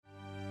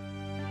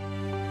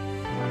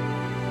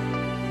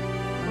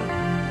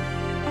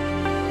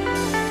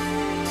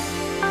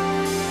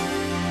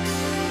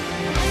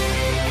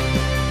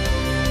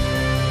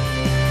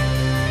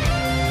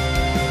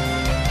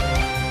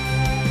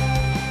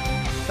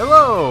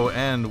Hello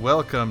and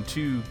welcome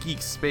to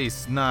Geek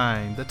Space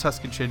 9, the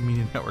Tuscan Shed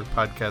Media Network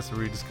podcast where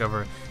we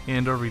discover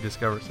and/or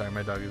rediscover. Sorry,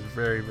 my dog is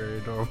very, very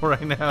adorable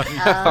right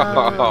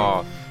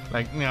now.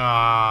 Like,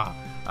 nah.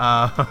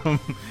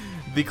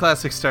 The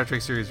classic Star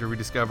Trek series where we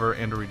discover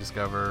and/or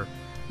rediscover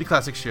the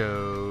classic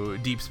show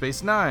Deep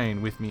Space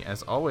Nine. With me,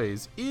 as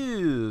always,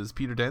 is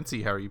Peter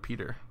Dancy. How are you,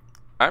 Peter?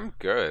 I'm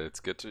good. It's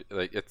good to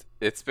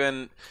It's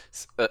been,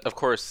 of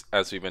course,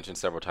 as we mentioned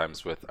several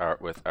times with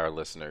our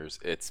listeners.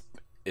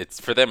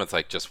 It's for them. It's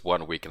like just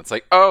 1 week, and it's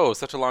like, oh,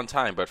 such a long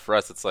time. But for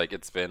us, it's like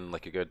it's been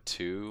like a good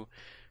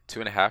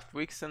 2.5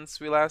 weeks since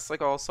we last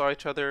like all saw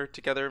each other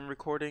together and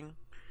recording.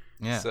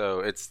 Yeah.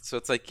 So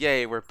it's like,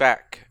 yay, we're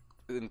back.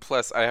 And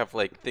plus, I have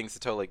like things to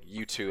tell like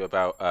you two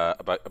about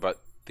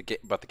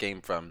the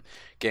game from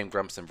Game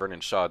Grumps and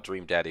Vernon Shaw,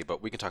 Dream Daddy.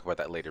 But we can talk about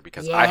that later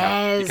because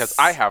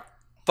I have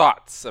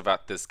thoughts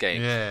about this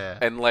game,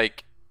 and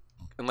like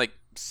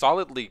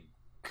solidly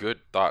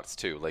good thoughts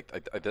too. Like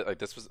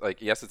this was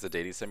like, yes, it's a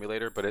dating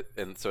simulator, but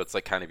so it's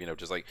like kind of,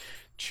 just like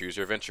choose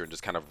your adventure and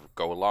just kind of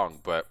go along.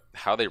 But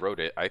how they wrote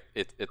it,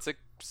 it's a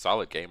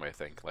solid game, I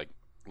think, like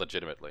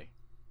legitimately.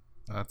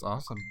 That's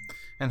awesome.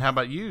 And how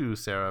about you,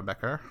 Sarah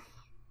Becker?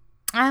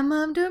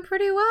 I'm doing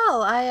pretty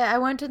well. I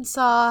went and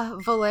saw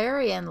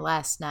Valerian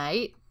last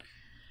night,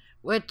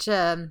 which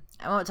I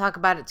won't talk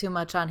about it too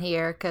much on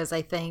here because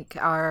I think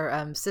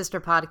our sister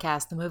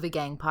podcast, the Movie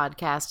Gang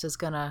podcast, is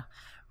going to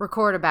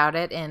record about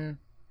it in,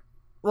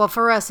 well,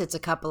 for us it's a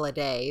couple of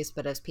days,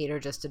 but as Peter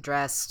just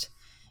addressed,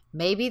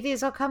 maybe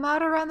these will come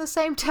out around the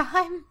same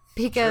time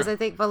because I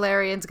think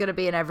Valerian's going to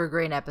be an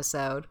evergreen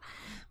episode.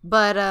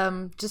 But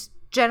just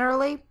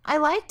generally, I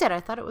liked it.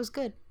 I thought it was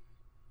good.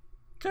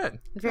 Good.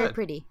 Very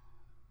pretty.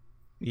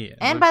 Yeah,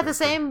 and by the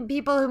same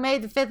people who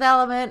made The Fifth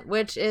Element,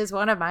 which is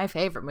one of my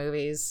favorite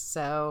movies.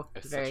 So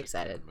it's very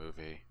excited.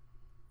 Movie.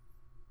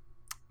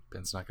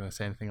 Ben's not going to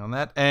say anything on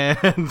that.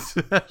 And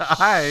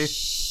I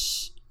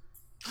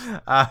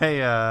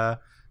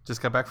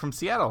just got back from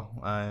Seattle.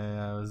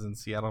 I was in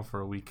Seattle for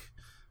a week,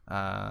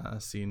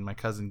 seeing my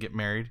cousin get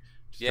married,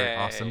 which is very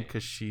awesome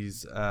because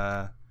she's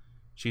a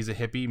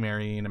hippie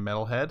marrying a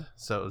metalhead.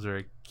 So it was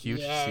very cute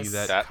to see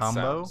that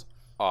combo. Sounds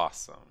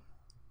awesome.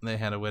 They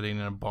had a wedding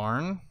in a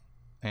barn.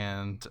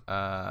 And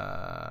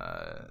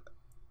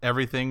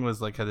everything was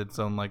like had its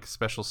own like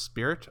special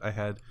spirit. I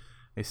had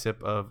a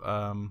sip of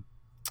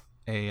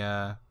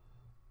a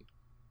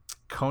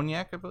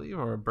cognac, I believe,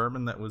 or a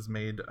bourbon that was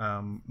made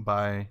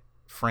by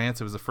France.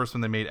 It was the first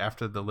one they made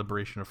after the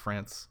liberation of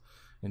France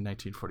in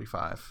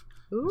 1945.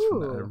 Ooh, it was from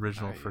the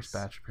original first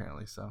batch,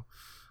 apparently. So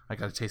I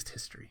got to taste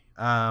history.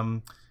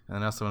 And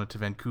then I also went to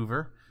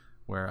Vancouver,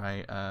 where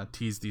I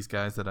teased these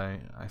guys that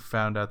I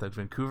found out that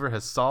Vancouver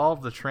has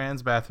solved the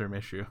trans bathroom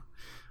issue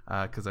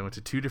because I went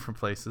to 2 different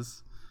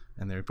places,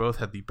 and they both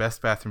had the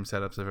best bathroom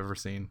setups I've ever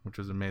seen, which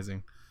was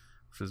amazing.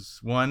 Which was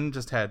one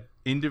just had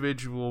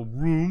individual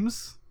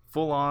rooms,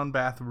 full-on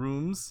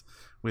bathrooms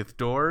with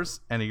doors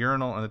and a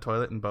urinal and a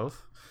toilet in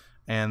both.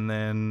 And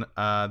then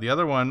the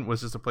other one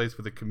was just a place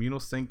with a communal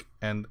sink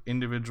and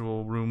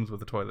individual rooms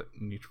with a toilet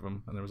in each of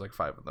them, and there was like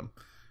 5 of them.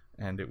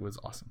 And it was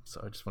awesome.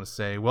 So I just want to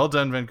say, well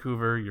done,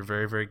 Vancouver. You're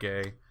very, very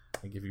gay.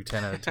 I give you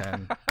 10 out of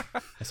 10.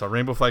 I saw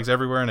rainbow flags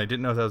everywhere, and I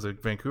didn't know if that was a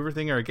Vancouver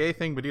thing or a gay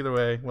thing, but either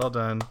way, well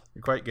done.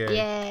 You're quite gay.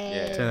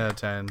 Yay. 10 out of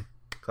 10.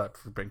 Clap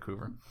for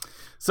Vancouver.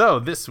 So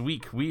this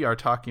week, we are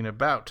talking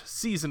about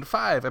Season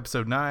 5,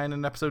 Episode 9,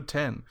 and Episode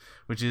 10,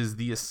 which is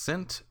The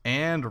Ascent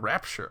and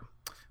Rapture.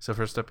 So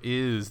first up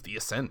is The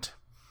Ascent.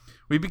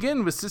 We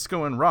begin with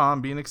Sisko and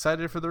Rom being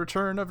excited for the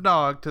return of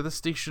Nog to the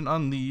station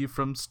on leave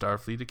from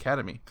Starfleet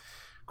Academy.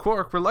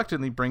 Quark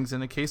reluctantly brings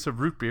in a case of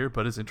root beer,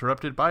 but is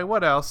interrupted by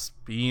what else?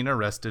 Being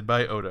arrested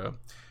by Odo.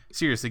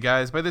 Seriously,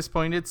 guys, by this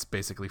point, it's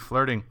basically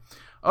flirting.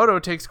 Odo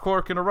takes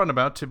Quark in a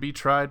runabout to be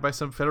tried by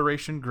some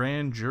Federation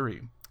grand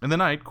jury. In the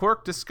night,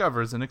 Quark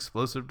discovers an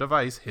explosive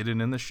device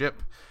hidden in the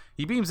ship.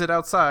 He beams it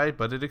outside,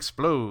 but it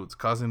explodes,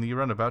 causing the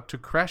runabout to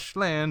crash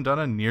land on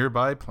a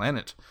nearby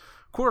planet.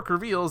 Quark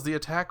reveals the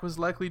attack was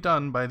likely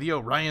done by the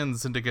Orion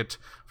Syndicate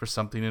for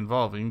something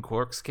involving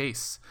Quark's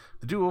case.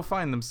 The duo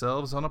find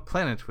themselves on a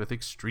planet with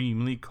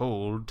extremely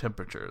cold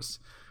temperatures.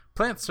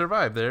 Plants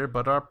survive there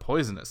but are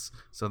poisonous,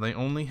 so they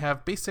only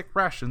have basic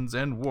rations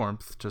and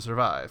warmth to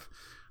survive.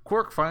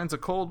 Quark finds a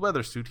cold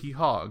weather suit he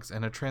hogs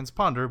and a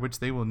transponder which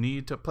they will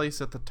need to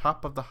place at the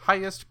top of the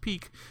highest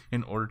peak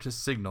in order to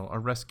signal a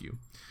rescue.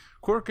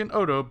 Quark and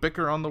Odo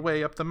bicker on the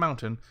way up the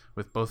mountain,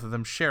 with both of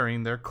them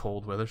sharing their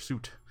cold weather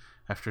suit.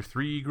 After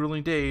 3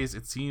 grueling days,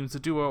 it seems the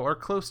duo are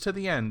close to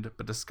the end,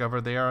 but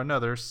discover they are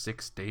another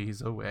 6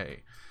 days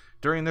away.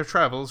 During their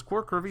travels,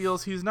 Quark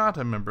reveals he's not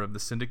a member of the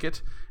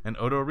Syndicate, and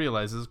Odo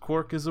realizes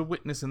Quark is a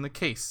witness in the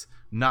case,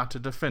 not a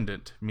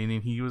defendant,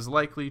 meaning he was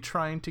likely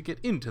trying to get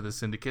into the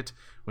Syndicate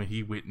when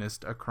he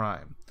witnessed a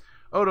crime.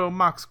 Odo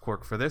mocks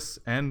Quark for this,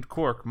 and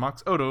Quark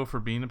mocks Odo for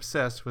being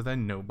obsessed with a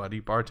nobody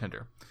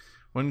bartender.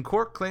 When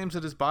Quark claims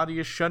that his body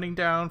is shutting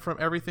down from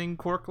everything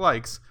Quark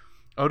likes,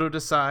 Odo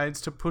decides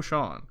to push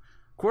on.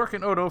 Quark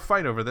and Odo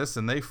fight over this,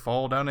 and they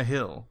fall down a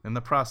hill, in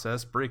the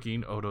process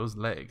breaking Odo's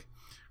leg.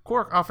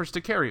 Quark offers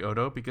to carry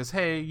Odo because,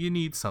 hey, you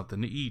need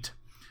something to eat.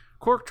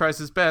 Quark tries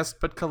his best,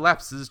 but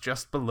collapses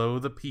just below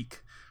the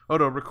peak.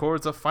 Odo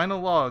records a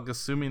final log,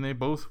 assuming they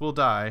both will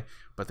die,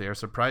 but they are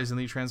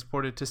surprisingly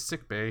transported to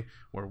sickbay,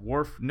 where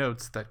Worf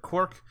notes that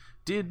Quark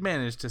did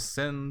manage to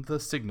send the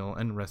signal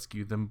and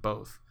rescue them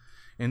both.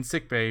 In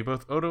sickbay,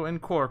 both Odo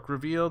and Quark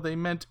reveal they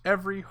meant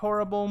every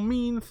horrible,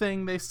 mean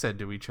thing they said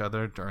to each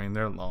other during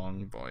their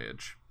long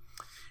voyage.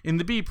 In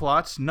the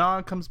B-plot,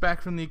 Nog comes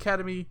back from the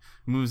academy,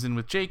 moves in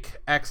with Jake,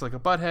 acts like a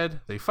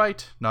butthead, they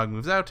fight, Nog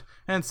moves out,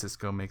 and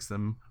Sisko makes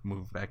them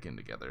move back in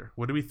together.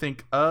 What do we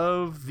think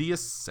of The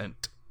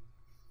Ascent?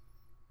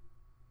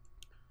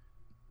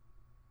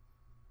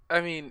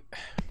 I mean,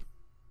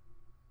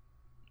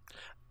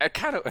 I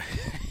kind of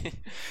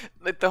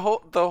like the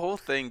whole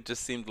thing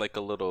just seemed like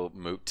a little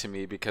moot to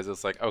me, because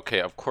it's like,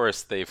 okay, of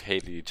course they've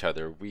hated each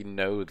other. We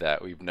know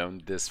that. We've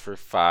known this for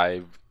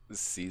 5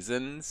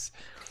 seasons.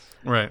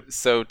 Right.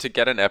 So to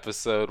get an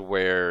episode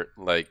where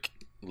like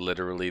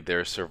literally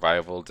their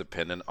survival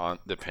depended on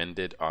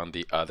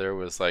the other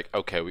was like,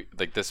 okay,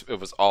 it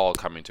was all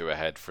coming to a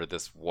head for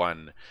this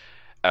one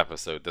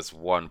episode, this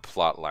one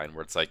plot line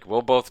where it's like,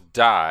 we'll both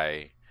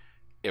die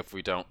if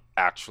we don't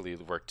actually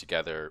work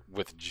together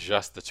with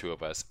just the two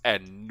of us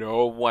and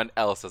no one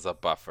else as a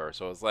buffer.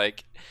 So it's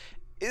like,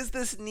 is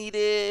this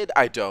needed?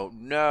 I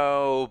don't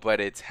know, but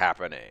it's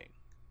happening.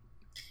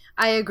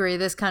 I agree.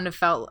 This kind of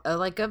felt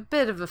like a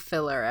bit of a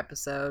filler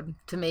episode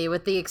to me,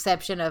 with the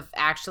exception of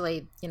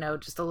actually,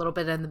 just a little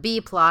bit in the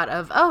B plot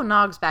of, oh,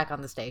 Nog's back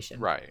on the station.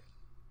 Right.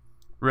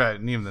 Right,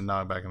 and even the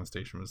Nog back on the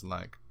station was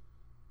like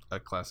a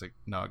classic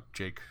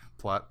Nog-Jake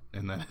plot,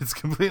 in that it's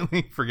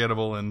completely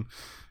forgettable and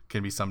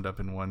can be summed up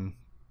in one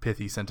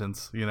pithy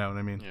sentence. You know what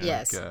I mean?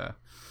 Yeah.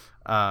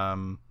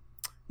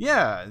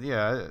 Yes.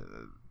 Yeah,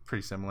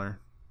 pretty similar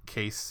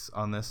case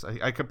on this.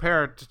 I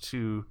compare it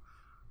to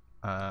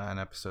an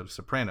episode of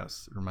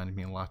Sopranos. It reminded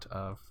me a lot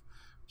of,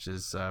 which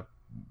is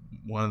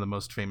one of the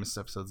most famous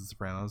episodes of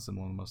Sopranos and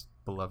one of the most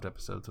beloved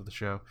episodes of the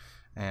show.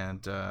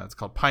 And it's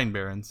called Pine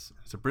Barrens.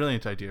 It's a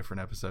brilliant idea for an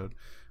episode,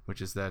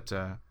 which is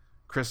that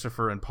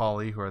Christopher and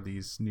Paulie, who are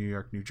these New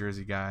York, New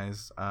Jersey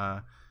guys,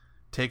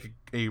 take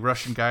a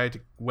Russian guy to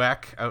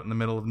whack out in the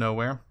middle of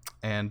nowhere,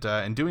 and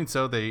in doing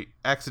so, they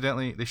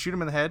shoot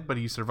him in the head, but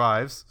he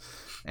survives,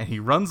 and he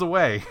runs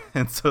away.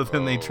 And so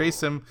then they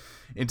trace him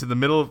into the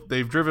middle.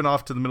 They've driven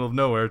off to the middle of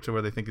nowhere to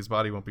where they think his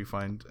body won't be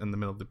found, in the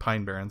middle of the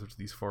Pine Barrens, which are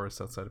these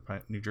forests outside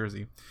of New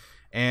Jersey.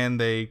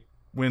 And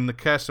when the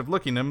cast of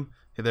looking him,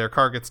 their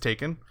car gets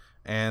taken,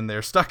 and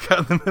they're stuck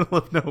out in the middle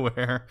of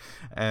nowhere.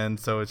 And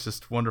so it's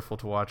just wonderful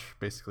to watch,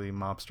 basically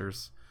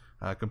mobsters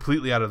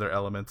completely out of their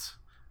elements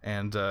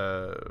and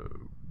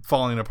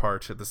falling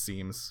apart at the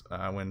seams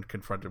when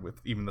confronted with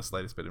even the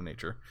slightest bit of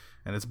nature.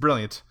 And it's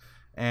brilliant.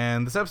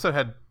 And this episode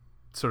had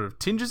sort of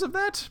tinges of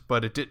that,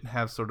 but it didn't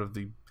have sort of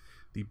the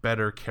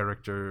better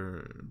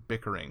character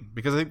bickering,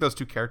 because I think those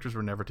two characters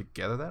were never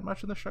together that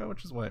much in the show,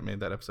 which is why it made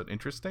that episode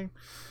interesting.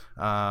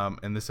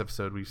 In this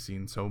episode, we've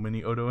seen so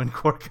many Odo and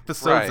Quark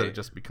episodes that it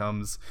just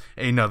becomes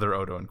another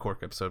Odo and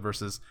Quark episode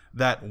versus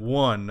that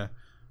one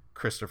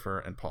Christopher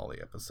and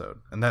Paulie episode.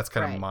 And that's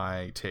kind of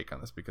my take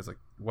on this, because like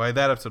why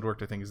that episode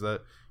worked, I think, is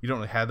that you don't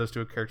really have those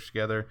two characters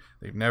together.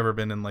 They've never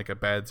been in like a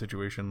bad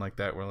situation like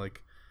that where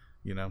like,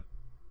 they're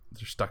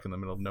stuck in the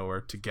middle of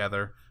nowhere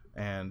together,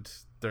 and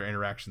their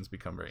interactions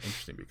become very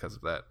interesting because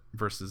of that.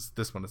 Versus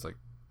this one, it's like,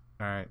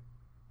 all right,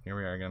 here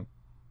we are again.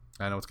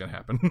 I know what's gonna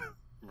happen.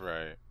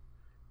 Right.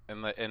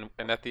 And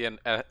at the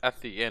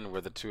end,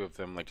 where the two of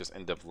them like just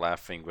end up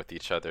laughing with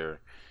each other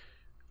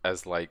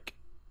as like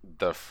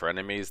the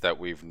frenemies that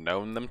we've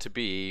known them to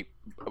be,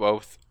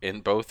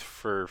 both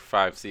for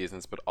 5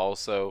 seasons, but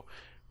also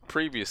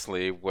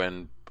previously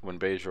when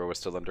Bajor was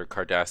still under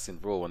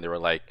Cardassian rule, when they were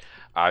like,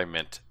 I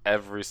meant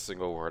every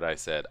single word I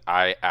said.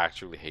 I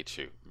actually hate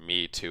you.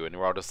 Me too. And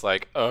we're all just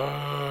like,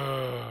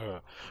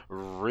 ugh,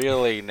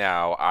 really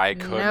now? I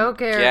couldn't no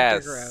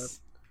character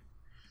growth.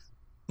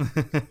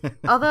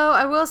 Although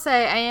I will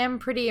say I am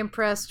pretty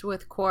impressed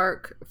with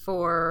Quark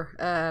for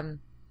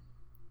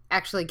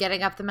actually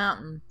getting up the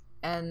mountain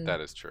and that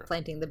is true.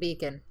 Planting the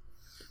beacon.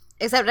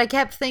 Except I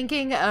kept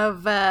thinking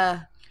of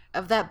that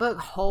book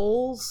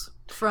Holes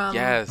from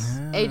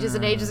ages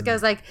and ages ago.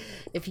 It's like,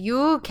 if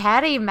you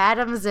carry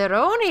Madame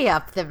Zeroni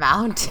up the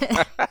mountain,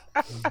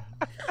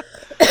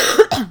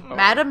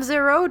 Madame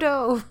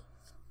Zerodo.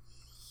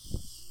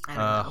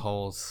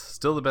 Holes,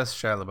 still the best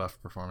Shia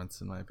LaBeouf performance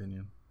in my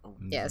opinion.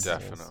 Yes,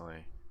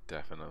 definitely.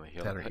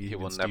 He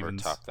will never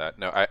Stevens. top that.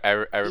 No, I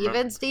remember.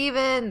 Even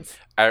Stevens.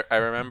 I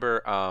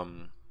remember.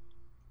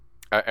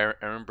 I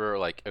remember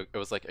like it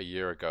was like a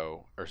year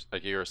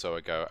or so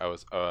ago. I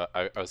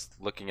was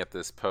looking at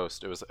this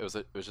post. It was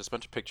just a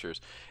bunch of pictures,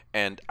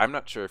 and I'm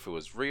not sure if it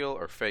was real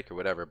or fake or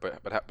whatever.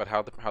 But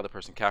how the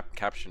person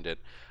captioned it.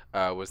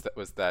 was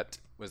that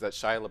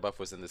Shia LaBeouf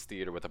was in this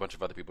theater with a bunch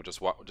of other people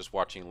just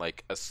watching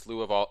like a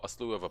slew of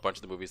a bunch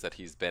of the movies that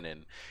he's been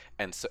in,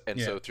 so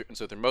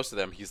through most of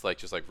them he's like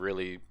just like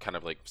really kind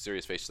of like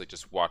serious face, like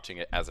just watching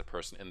it as a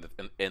person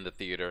in the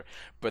theater.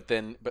 But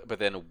then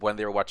when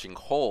they were watching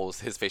Holes,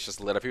 his face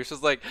just lit up. He was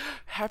just like,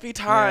 happy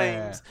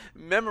times,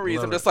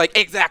 memories. I'm just like,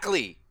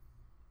 exactly.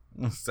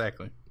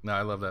 No,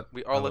 I love that.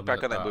 We all look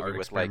back on that movie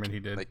with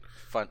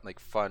like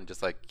fun,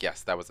 just like,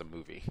 yes, that was a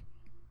movie.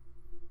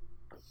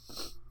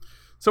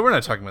 So we're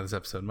not talking about this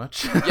episode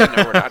much. Yeah,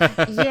 no, we're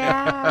not.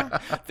 Yeah.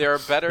 There are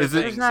better things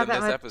in this much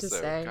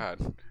episode.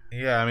 God.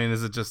 Yeah, I mean,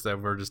 is it just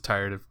that we're just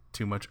tired of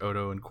too much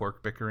Odo and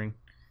Quark bickering?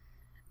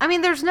 I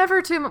mean, there's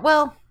never too much.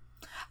 Well,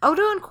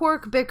 Odo and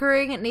Quark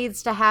bickering, it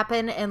needs to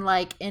happen in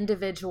like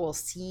individual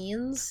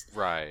scenes.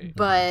 Right.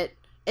 But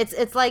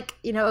it's like,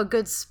 you know, a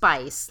good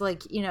spice.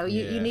 Like, you know,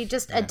 you need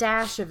just a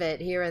dash of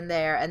it here and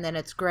there, and then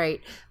it's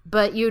great.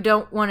 But you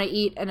don't want to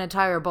eat an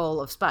entire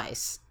bowl of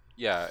spice.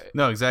 Yeah.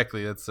 No,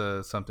 exactly. That's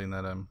something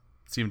that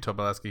Stephen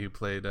Tobolowsky, who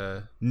played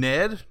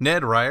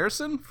Ned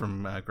Ryerson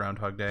from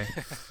Groundhog Day,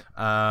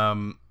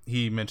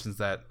 he mentions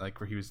that,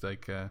 like, where he was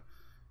like,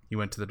 he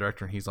went to the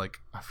director and he's like,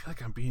 I feel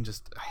like I'm being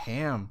just a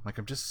ham. Like,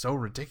 I'm just so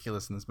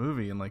ridiculous in this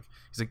movie. And like,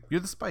 he's like, you're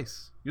the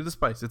spice. You're the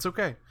spice. It's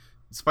okay.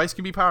 Spice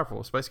can be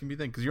powerful. Spice can be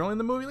thing, because you're only in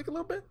the movie like a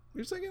little bit.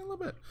 You're just like in a little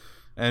bit.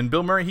 And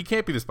Bill Murray, he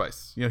can't be the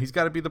spice. You know, he's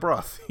got to be the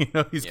broth. You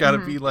know, he's got to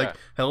be like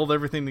held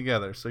everything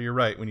together. So you're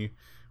right.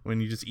 When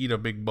you just eat a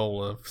big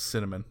bowl of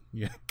cinnamon,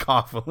 you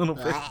cough a little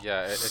bit.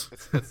 Yeah, it's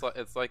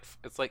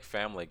like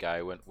Family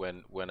Guy when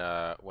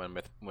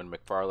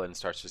McFarlane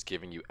starts just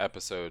giving you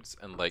episodes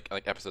and like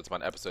episodes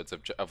upon episodes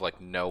of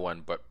like no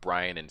one but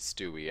Brian and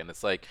Stewie, and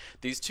it's like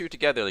these two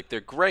together, like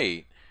they're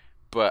great,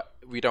 but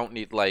we don't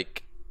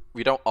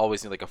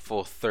always need like a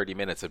full 30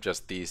 minutes of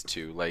just these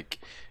two. Like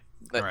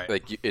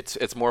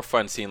it's more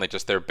fun seeing like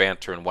just their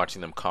banter and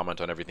watching them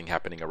comment on everything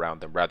happening around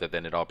them, rather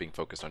than it all being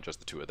focused on just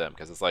the two of them,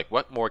 because it's like,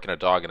 what more can a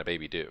dog and a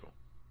baby do?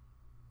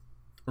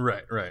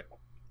 Right.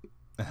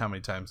 And how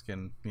many times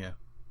can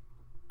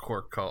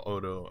Quark call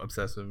Odo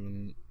obsessive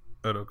and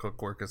Odo call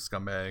Quark a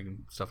scumbag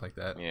and stuff like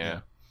that? Yeah.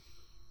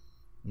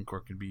 And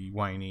Quark could be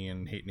whiny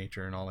and hate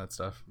nature and all that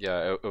stuff.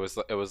 Yeah, it was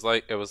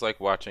like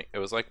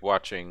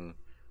watching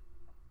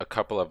a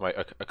couple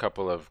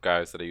of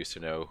guys that I used to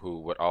know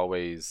who would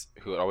always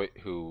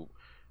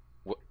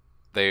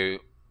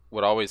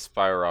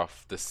fire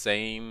off the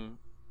same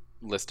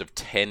list of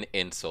 10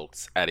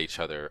 insults at each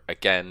other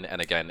again and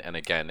again and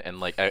again.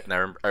 And I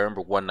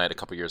remember one night a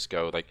couple years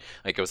ago, like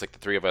it was like the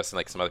three of us and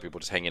like some other people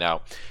just hanging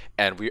out,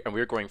 and we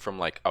were going from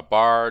like a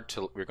bar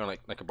to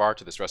a bar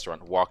to this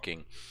restaurant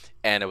walking,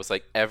 and it was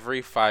like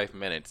every 5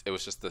 minutes it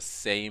was just the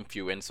same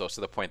few insults,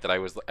 to the point that I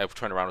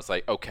turned around and was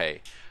like,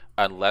 okay,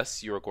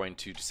 unless you're going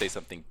to say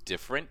something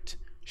different,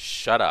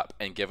 shut up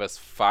and give us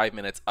 5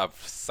 minutes of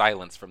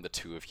silence from the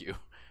two of you.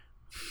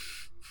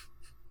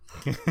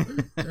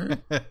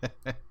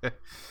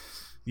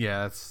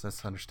 Yeah,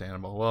 that's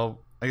understandable.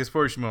 Well, I guess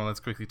before we move on, let's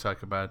quickly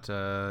talk about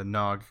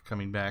Nog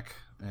coming back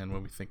and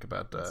what we think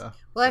about.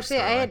 Well, actually,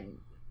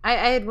 I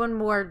had one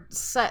more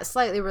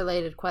slightly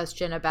related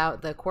question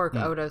about the Quark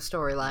Odo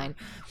storyline.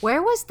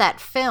 Where was that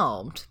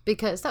filmed?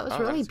 Because that was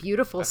really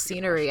beautiful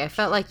scenery. I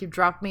felt like you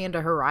dropped me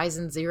into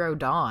Horizon Zero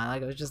Dawn.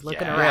 Like I was just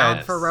looking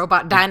around for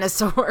robot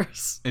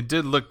dinosaurs. It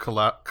did look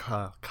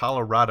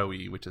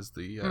Colorado-y, which is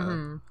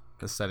the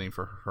setting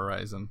for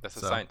Horizon. That's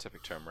a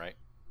scientific term, right?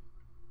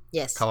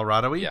 Yes.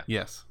 Colorado-y? Yeah.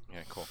 Yes.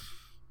 Yeah, cool.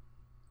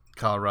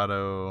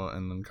 Colorado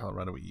and then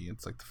Colorado-y.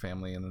 It's like the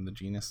family and then the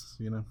genus,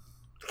 you know?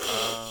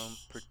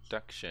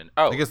 Production.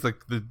 Oh, I guess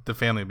the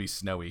family would be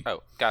Snowy.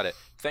 Oh, got it.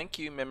 Thank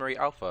you, Memory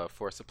Alpha,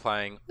 for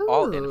supplying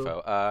all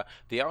info.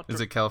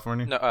 Is it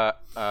California? No.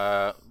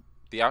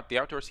 The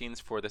outdoor scenes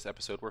for this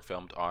episode were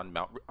filmed on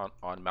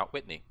Mount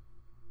Whitney.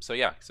 So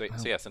yeah. Central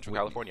Whitney.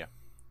 California.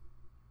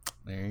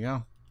 There you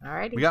go.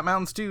 Alrighty. We got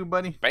mountains too,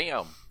 buddy.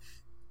 Bam.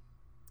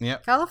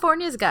 Yep.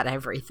 California's got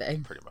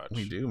everything. Pretty much.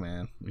 We do,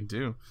 man. We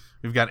do.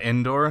 We've got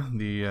Endor.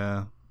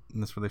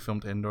 That's where they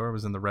filmed Endor. It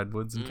was in the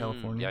Redwoods in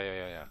California.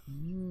 Yeah.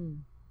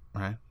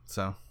 Right.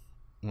 So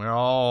we're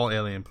all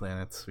alien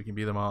planets. We can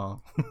be them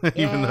all.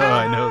 Even though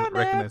I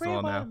recognize them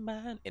all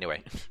now.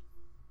 Anyway.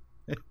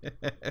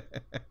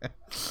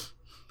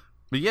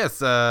 But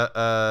yes,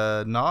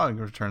 Nog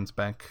returns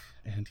back,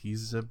 and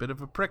he's a bit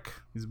of a prick.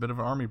 He's a bit of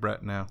an army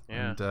brat now.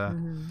 Yeah.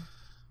 And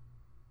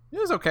it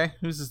was okay.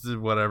 It was just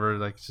whatever,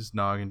 like just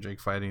Nog and Jake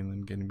fighting and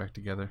then getting back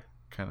together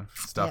kind of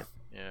stuff.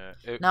 Yep.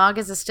 Yeah. Nog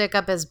is a stick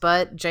up his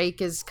butt.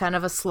 Jake is kind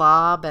of a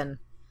slob, and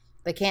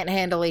they can't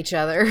handle each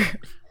other.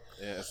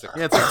 Yeah, it's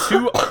like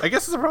two. I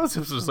guess the problem is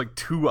there's like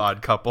two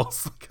odd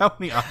couples. Like, how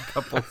many odd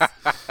couples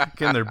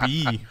can there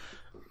be?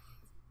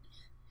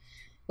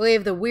 We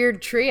have the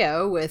weird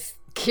trio with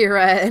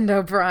Kira and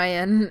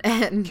O'Brien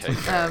and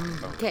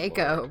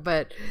Keiko,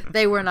 but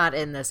they were not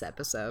in this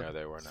episode. No,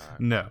 they were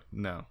not.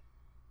 No.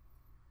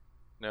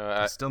 No,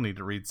 I still need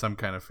to read some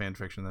kind of fan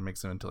fiction that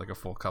makes them into like a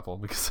full couple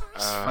because I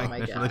just Oh find my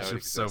their God.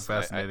 relationship so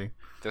fascinating.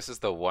 this is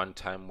the one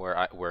time where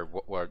I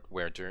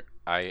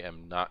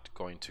am not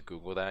going to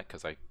Google that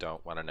because I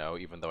don't want to know,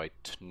 even though I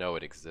know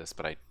it exists,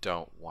 but I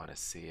don't want to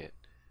see it.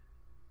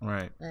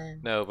 Right.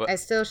 No, but I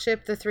still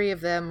ship the three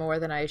of them more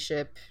than I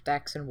ship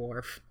Dax and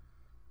Worf.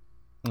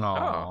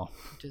 Oh.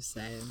 Just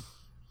saying.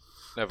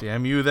 no,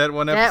 Damn you, that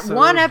one That episode.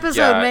 one episode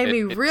yeah, made it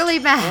me really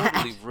mad.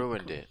 Totally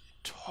ruined it.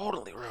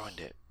 Totally ruined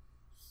it.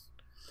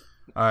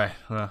 All right.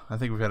 Well, I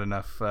think we've had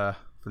enough for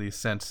the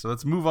Ascent. So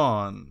let's move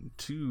on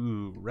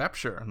to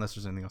Rapture, unless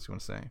there's anything else you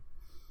want to say.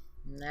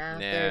 No, Nah,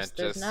 there's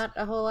just- not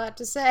a whole lot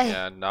to say.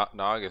 Yeah,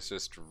 Nog is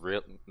just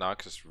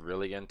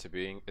really into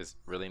being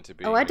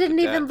Oh, I a didn't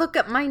even cadet. look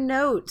at my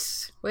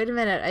notes. Wait a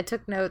minute, I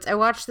took notes. I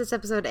watched this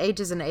episode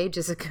ages and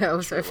ages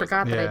ago, so I it wasn't-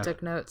 forgot that I Yeah.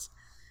 took notes.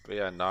 But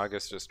yeah, Nog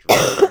is just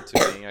really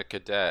into being a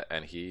cadet,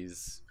 and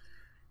he's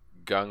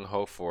gung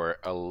ho for it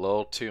a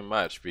little too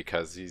much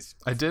because he's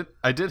I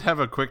did have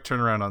a quick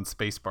turnaround on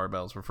space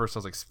barbells. Where first I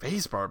was like,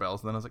 space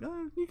barbells, and then I was like,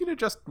 oh, you can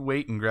adjust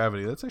weight and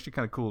gravity. That's actually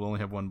kind of cool to only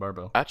have one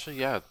barbell. actually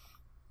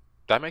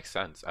that makes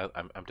sense.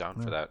 I'm down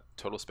for that.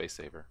 Total space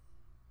saver.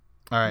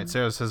 All right,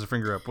 Sarah has her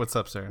finger up. What's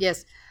up, Sarah?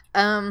 Yes.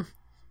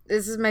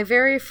 This is my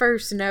very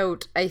first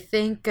note. I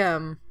think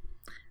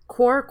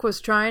Quark was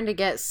trying to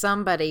get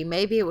somebody,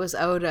 maybe it was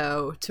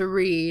Odo, to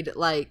read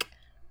like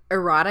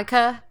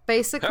erotica,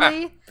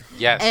 basically.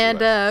 Yes.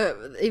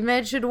 And he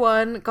mentioned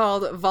one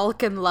called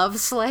Vulcan Love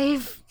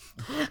Slave.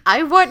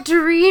 I want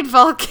to read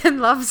Vulcan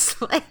Love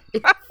Slave.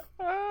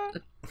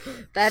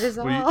 That is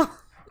all.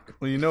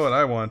 Well, you know what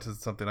I want is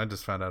something I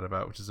just found out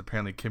about, which is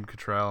apparently Kim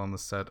Cattrall on the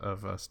set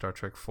of Star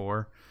Trek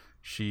 4.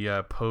 She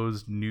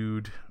posed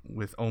nude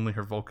with only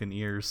her Vulcan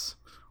ears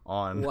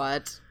on.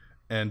 What?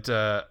 And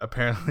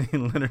apparently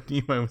Leonard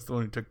Nimoy was the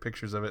one who took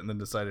pictures of it and then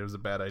decided it was a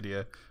bad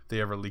idea if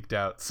they ever leaked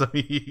out. So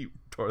he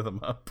tore them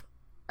up.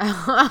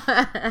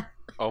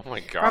 Oh my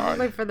god.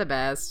 Probably for the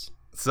best.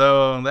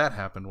 So that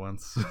happened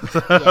once.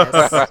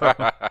 Yes.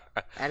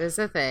 That is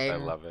a thing. I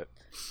love it.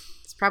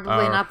 It's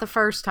probably not the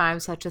first time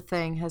such a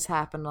thing has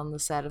happened on the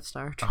set of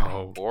Star Trek.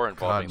 Oh, Or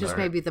involving Just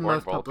no. maybe the or most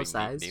involving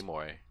publicized.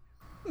 Nimoy.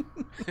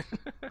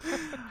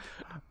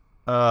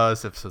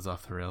 This episode's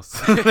off the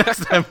rails.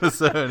 Next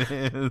episode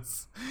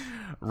is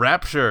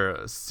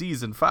Rapture,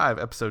 Season 5,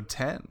 Episode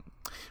 10.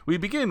 We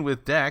begin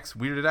with Dax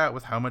weirded out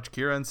with how much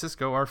Kira and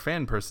Sisko are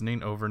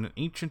fan-personing over an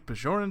ancient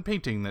Bajoran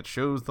painting that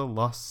shows the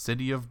lost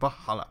city of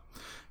Bahala.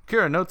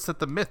 Kira notes that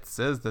the myth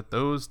says that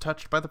those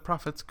touched by the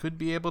prophets could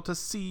be able to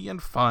see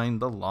and find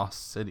the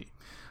lost city.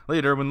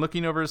 Later, when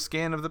looking over a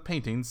scan of the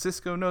painting,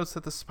 Sisko notes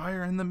that the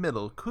spire in the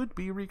middle could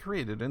be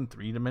recreated in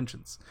 3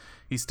 dimensions.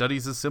 He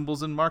studies the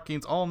symbols and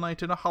markings all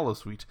night in a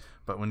holosuite,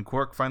 but when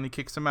Quark finally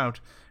kicks him out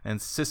and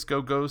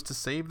Sisko goes to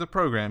save the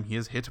program, he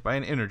is hit by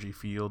an energy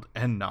field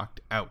and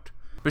knocked out.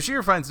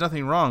 Bashir finds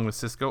nothing wrong with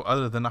Sisko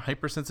other than a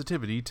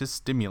hypersensitivity to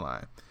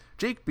stimuli.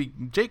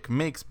 Jake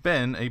makes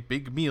Ben a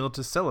big meal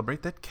to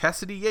celebrate that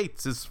Cassidy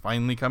Yates is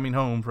finally coming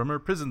home from her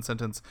prison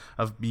sentence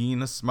of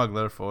being a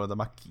smuggler for the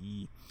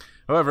Maquis.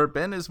 However,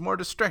 Ben is more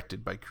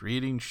distracted by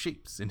creating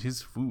shapes in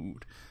his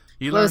food.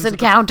 He Close learns that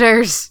the-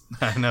 Encounters.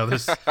 I know,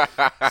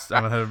 I'm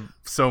gonna have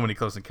so many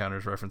Close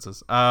Encounters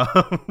references.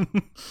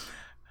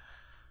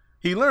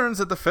 He learns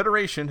that the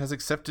Federation has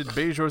accepted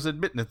Bajor's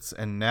admittance,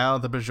 and now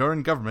the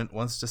Bajoran government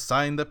wants to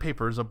sign the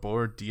papers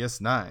aboard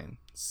DS9.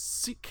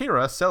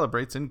 Kira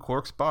celebrates in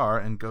Quark's bar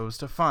and goes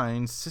to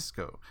find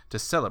Sisko to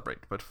celebrate,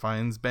 but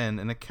finds Ben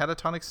in a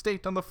catatonic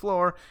state on the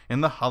floor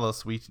in the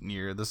holosuite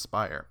near the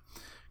spire.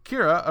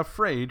 Kira,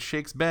 afraid,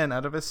 shakes Ben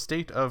out of a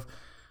state of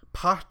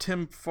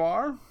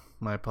patimphar.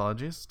 My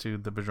apologies to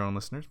the Bajoran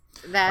listeners.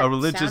 That A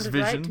religious sounded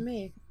vision. right to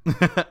me.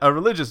 A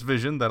religious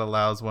vision that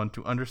allows one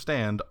to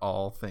understand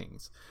all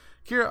things.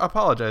 Kira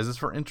apologizes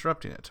for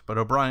interrupting it, but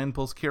O'Brien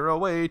pulls Kira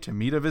away to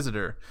meet a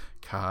visitor,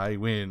 Kai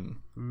Wynn.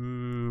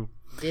 Ooh.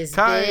 This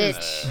Kai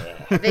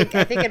bitch.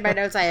 I think in my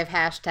notes I have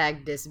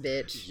hashtag this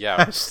bitch. Yeah.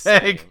 I was Hashtag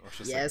saying, I was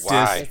just yes. like,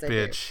 why? Yes, I do.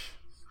 bitch.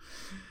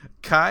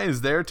 Kai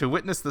is there to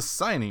witness the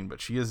signing, but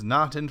she is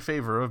not in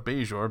favor of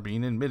Bajor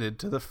being admitted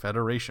to the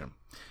Federation.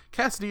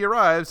 Cassidy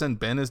arrives and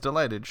Ben is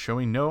delighted,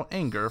 showing no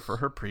anger for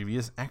her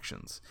previous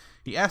actions.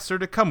 He asks her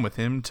to come with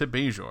him to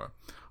Bajor.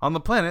 On the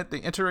planet,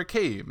 they enter a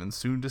cave and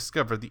soon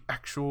discover the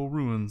actual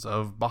ruins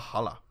of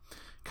Bahala.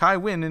 Kai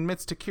Wynn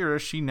admits to Kira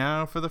she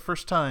now, for the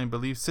first time,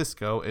 believes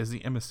Sisko is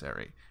the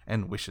emissary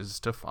and wishes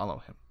to follow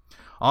him.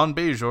 On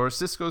Bajor,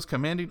 Sisko's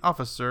commanding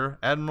officer,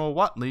 Admiral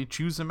Watley,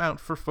 chews him out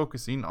for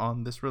focusing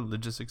on this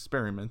religious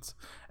experiment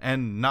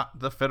and not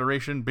the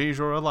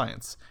Federation-Bajor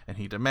alliance, and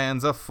he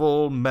demands a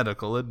full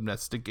medical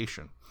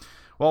investigation.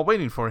 While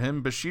waiting for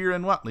him, Bashir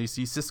and Watley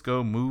see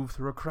Sisko move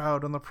through a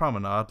crowd on the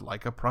promenade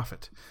like a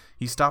prophet.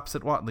 He stops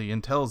at Watley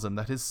and tells him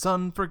that his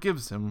son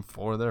forgives him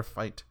for their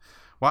fight.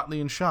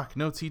 Watley, in shock,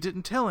 notes he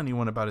didn't tell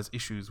anyone about his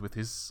issues with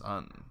his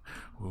son.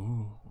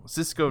 Ooh.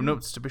 Sisko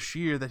notes to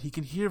Bashir that he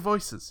can hear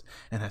voices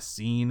and has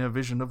seen a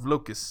vision of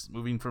locusts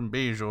moving from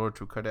Bajor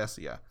to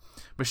Cardassia.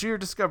 Bashir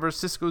discovers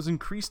Sisko's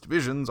increased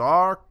visions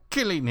are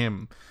killing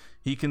him.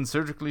 He can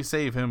surgically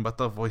save him, but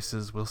the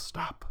voices will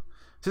stop.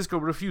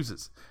 Sisko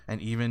refuses, and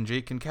even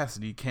Jake and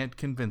Cassidy can't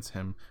convince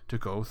him to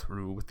go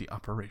through with the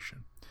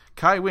operation.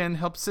 Kai Wynn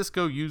helps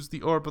Sisko use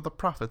the Orb of the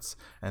Prophets,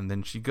 and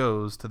then she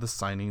goes to the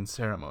signing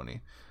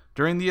ceremony.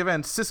 During the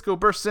event, Sisko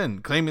bursts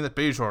in, claiming that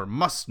Bajor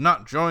must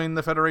not join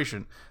the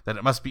Federation, that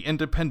it must be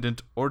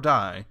independent or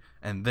die,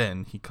 and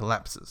then he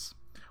collapses.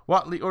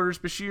 Whatley orders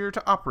Bashir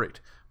to operate,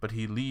 but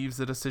he leaves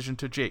the decision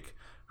to Jake,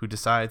 who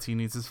decides he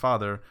needs his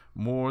father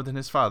more than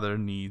his father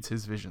needs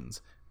his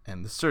visions,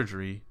 and the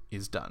surgery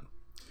is done.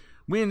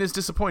 Wynn is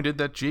disappointed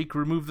that Jake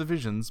removed the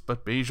visions,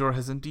 but Bajor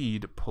has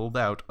indeed pulled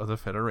out of the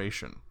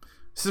Federation.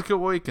 Sisko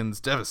awakens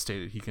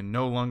devastated he can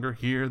no longer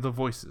hear the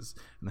voices,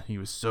 and that he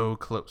was so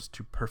close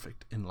to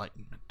perfect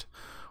enlightenment.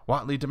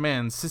 Whatley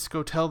demands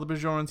Sisko tell the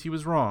Bajorans he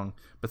was wrong,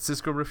 but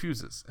Sisko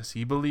refuses, as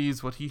he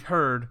believes what he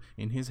heard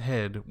in his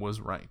head was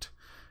right.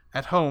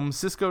 At home,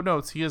 Sisko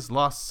notes he has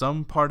lost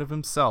some part of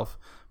himself,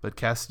 but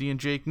Cassidy and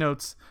Jake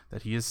notes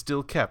that he has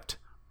still kept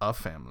a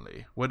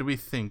family. What do we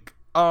think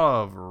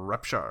of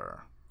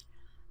Rapture?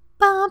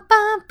 Bum,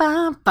 bum,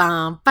 bum,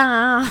 bum,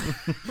 bum.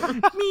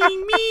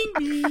 Ming, ming,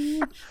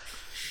 ming.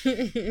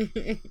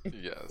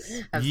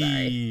 Yes. I'm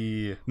sorry.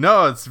 Yeah.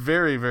 No, it's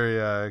very,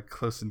 very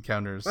close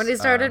encounters. When he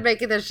started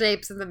making the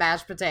shapes in the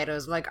mashed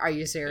potatoes, I'm like, are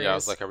you serious? Yeah, I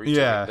was like, are we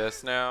Yeah. doing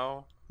this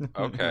now?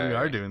 Okay. We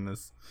are doing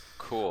this.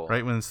 Cool.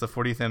 Right when it's the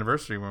 40th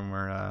anniversary when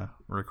we're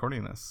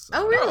recording this.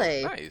 Oh,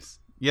 really? Oh, nice.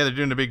 Yeah, they're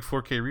doing a big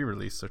 4K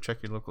re-release, so check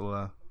your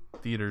local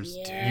theaters,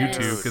 Yes.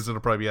 YouTube, because it'll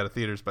probably be out of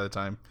theaters by the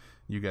time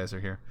you guys are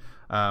here.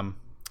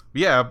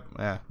 Yeah,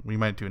 we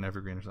might do an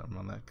evergreen or something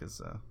on that,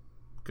 because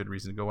good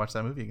reason to go watch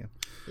that movie again.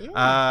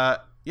 Yeah.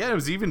 It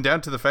was even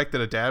down to the fact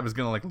that a dad was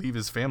going to leave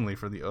his family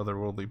for the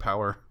otherworldly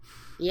power.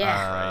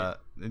 Yeah.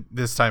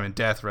 This time in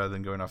death rather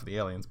than going off of the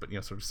aliens, but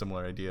sort of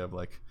similar idea of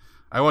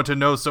I want to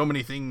know so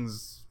many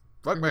things.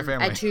 Fuck my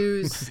family. I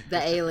choose the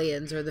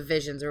aliens or the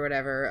visions or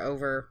whatever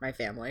over my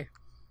family.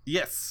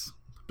 Yes.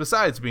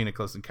 Besides being a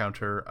close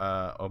encounter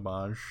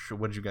homage,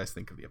 what did you guys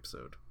think of the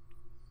episode?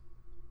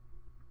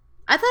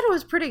 I thought it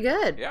was pretty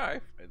good. Yeah,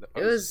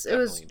 It was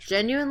definitely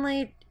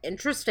genuinely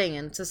interesting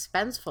and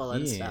suspenseful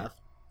and stuff.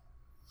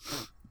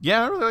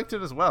 Yeah, I really liked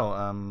it as well.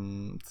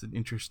 It's an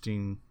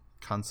interesting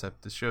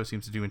concept. The show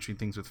seems to do interesting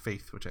things with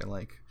faith, which I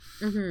like.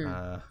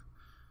 Mm-hmm.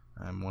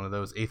 I'm one of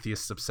those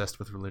atheists obsessed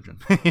with religion.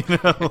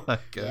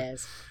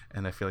 Yes.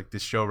 And I feel like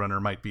this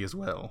showrunner might be as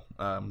well,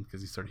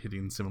 because he started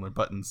hitting similar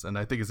buttons. And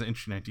I think it's an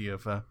interesting idea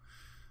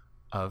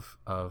of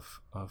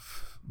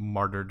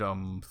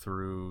martyrdom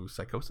through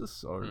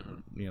psychosis or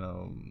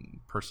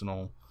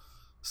personal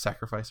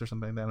sacrifice or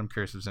something like that. I'm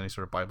curious if there's any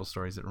sort of Bible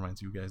stories that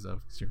reminds you guys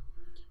of, because you're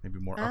maybe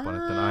more up on it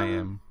than I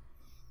am.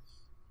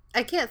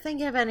 I can't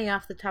think of any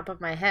off the top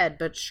of my head,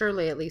 but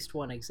surely at least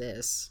one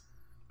exists.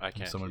 I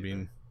can't. Someone either.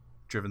 being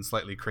driven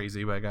slightly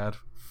crazy by God.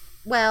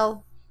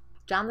 Well,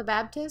 John the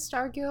Baptist,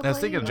 arguably. I was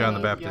thinking of John the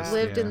Baptist.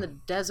 Lived yeah. in the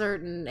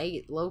desert and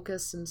ate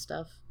locusts and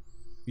stuff.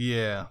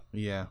 Yeah.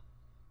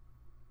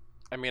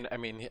 I mean,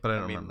 But I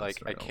don't remember that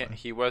story I can't. all.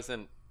 He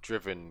wasn't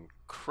driven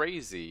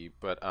crazy,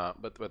 but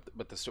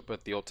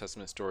the Old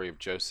Testament story of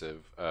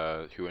Joseph,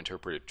 who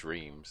interpreted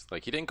dreams,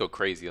 he didn't go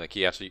crazy.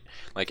 He actually,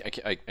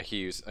 he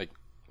used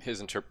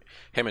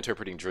him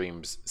interpreting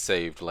dreams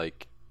saved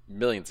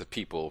millions of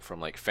people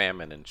from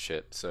famine and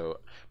shit. So,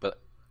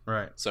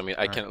 Right. So I mean,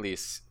 I can at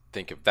least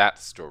think of that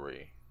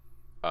story.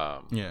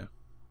 Yeah.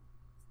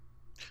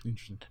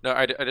 Interesting. No,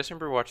 I just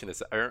remember watching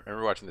this. I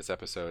remember watching this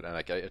episode, and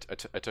I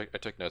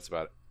took notes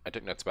about it. I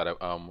took notes about it.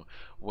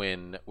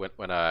 When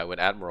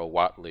Admiral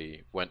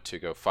Whatley went to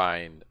go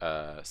find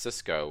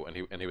Sisko,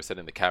 and he was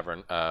sitting in the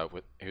cavern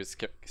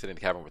sitting in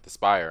the cavern with the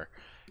Spire,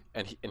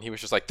 and he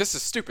was just like, "This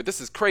is stupid.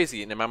 This is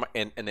crazy." And in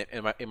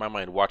my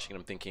mind, watching it,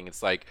 I'm thinking,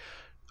 it's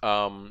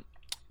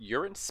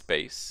you're in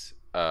space.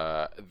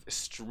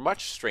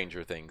 Much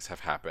stranger things have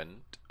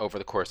happened over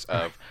the course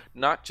of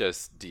not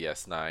just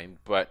DS9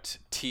 but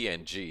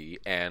TNG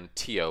and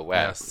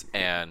TOS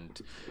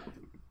and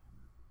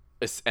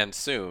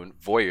soon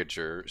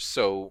Voyager.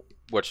 So,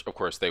 which of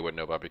course they wouldn't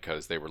know about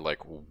because they were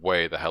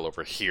way the hell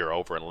over here,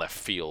 over in left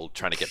field,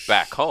 trying to get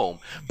back home.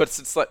 But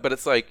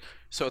it's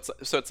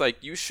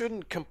like you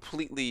shouldn't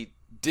completely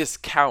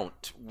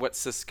discount what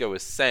Sisko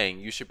is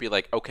saying. You should be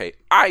like, okay,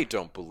 I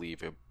don't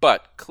believe it,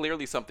 but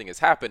clearly something is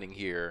happening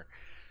here.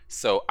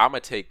 So I'm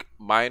going to take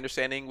my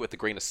understanding with a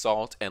grain of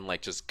salt and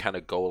just kind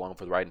of go along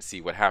for the ride and see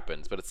what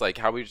happens. But it's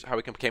how we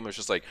came was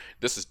just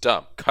this is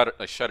dumb. Cut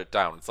it, shut it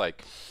down. It's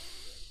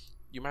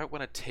you might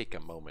want to take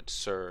a moment,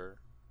 sir.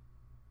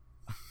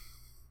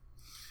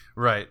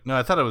 Right. No,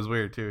 I thought it was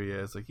weird too.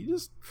 Yeah, it's he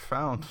just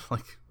found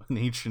an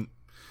ancient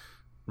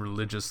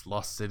religious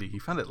lost city. He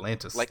found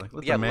Atlantis. Out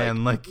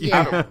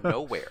of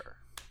nowhere.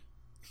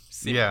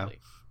 Seemingly.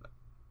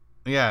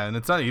 Yeah, and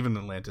it's not even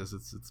Atlantis.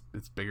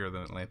 It's bigger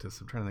than Atlantis.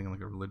 I'm trying to think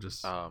of a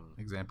religious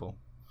example.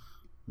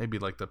 Maybe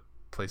the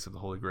place of the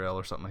Holy Grail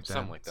or something like that.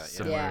 Something like that.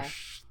 Yeah.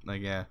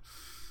 Similar.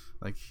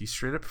 He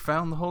straight up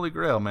found the Holy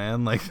Grail,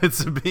 man.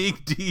 It's a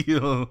big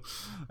deal,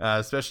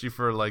 especially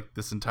for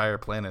this entire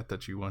planet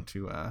that you want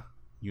to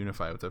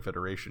unify with the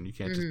Federation. You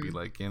can't just be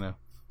like,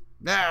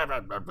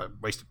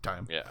 waste of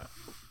time. Yeah.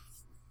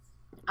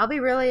 I'll be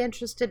really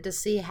interested to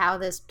see how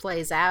this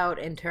plays out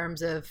in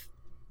terms of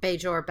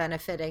Bajor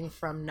benefiting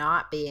from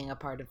not being a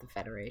part of the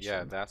Federation.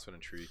 Yeah, that's what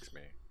intrigues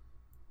me.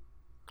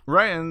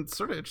 Right, and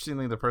sort of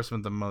interestingly, the person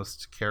with the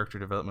most character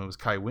development was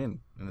Kai Wynn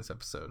in this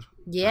episode.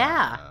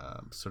 Yeah.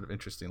 Sort of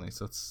interestingly.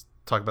 So let's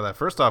talk about that.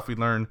 First off, we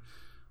learn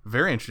a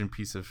very interesting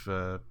piece of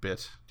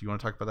bit. Do you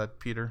want to talk about that,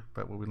 Peter?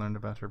 About what we learned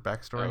about her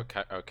backstory?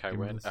 Kai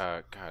Wynn.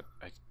 God,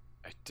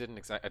 I didn't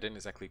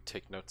exactly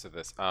take notes of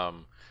this.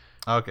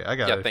 Okay, I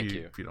got it. Thank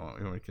you. If you don't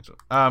want me to catch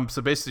up.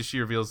 So basically, she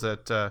reveals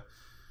that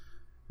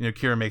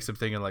Kira makes him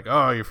thinking like,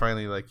 "Oh, you're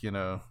finally like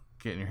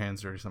getting your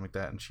hands dirty," or something like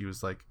that, and she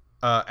was like,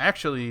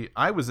 "Actually,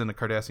 I was in a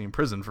Cardassian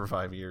prison for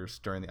 5 years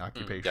during the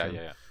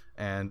occupation,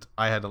 and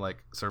I had to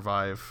like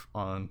survive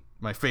on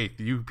my faith.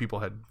 You people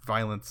had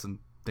violence and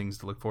things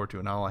to look forward to,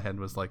 and all I had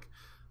was like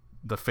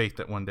the faith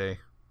that one day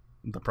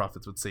the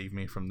prophets would save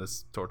me from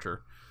this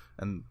torture,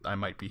 and I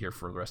might be here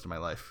for the rest of my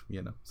life."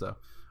 So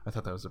I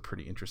thought that was a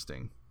pretty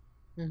interesting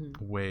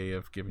way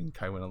of giving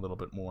Kai Wynn a little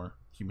bit more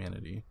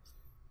humanity.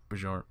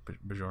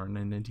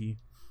 Bajornity,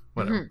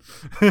 whatever.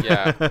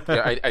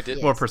 I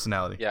did more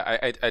personality. Yeah,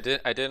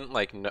 I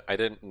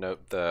didn't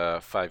note the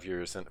 5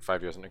 years in a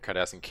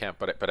Cardassian camp,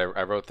 but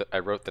I wrote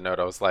the note.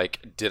 I was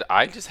like, did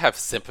I just have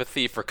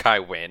sympathy for Kai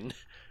Wynn?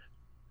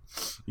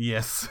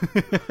 Yes.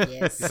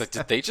 Yes. He's like,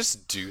 did they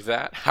just do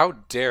that? How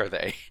dare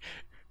they?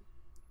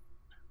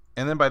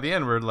 And then by the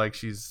end, we're like,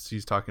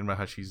 she's talking about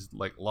how she's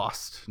like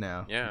lost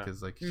now. Yeah.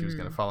 Because like she was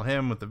gonna follow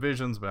him with the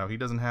visions, but now he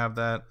doesn't have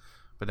that.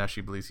 But now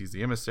she believes he's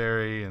the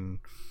emissary, and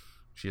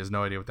she has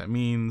no idea what that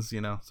means.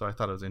 So I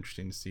thought it was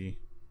interesting to see.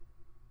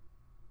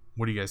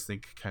 What do you guys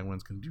think Kai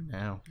Wynn's gonna do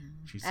now?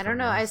 I don't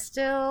know.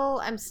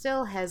 I'm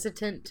still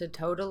hesitant to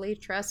totally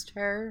trust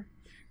her.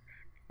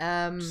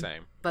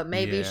 Same. But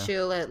maybe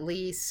she'll at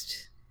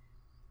least,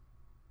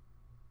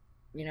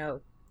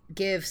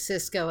 give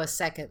Cisco a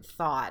second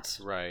thought,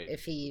 right?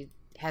 If he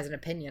has an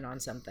opinion on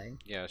something.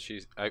 Yeah,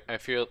 I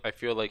feel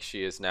like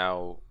she is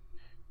now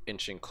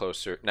inching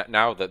closer.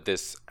 Now that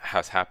this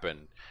has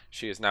happened,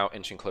 she is now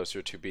inching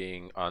closer to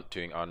being on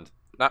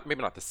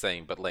not the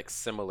same, but like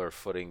similar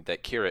footing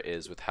that Kira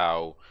is with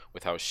how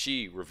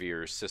she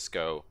reveres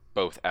Cisco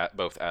both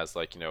as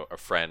like a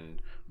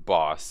friend,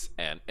 boss,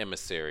 and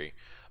emissary.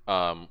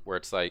 Where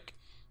it's like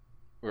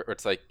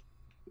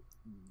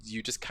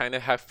you just kind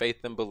of have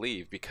faith and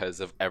believe because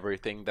of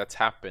everything that's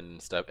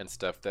happened and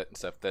stuff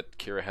that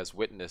Kira has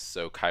witnessed.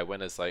 So Kai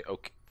Wynn is like,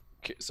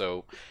 okay,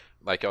 so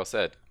like y'all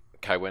said,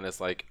 Kai Wynn is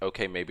like,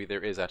 okay, maybe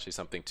there is actually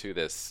something to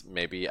this.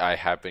 Maybe I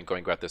have been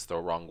going about this the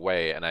wrong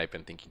way, and I've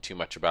been thinking too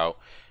much about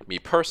me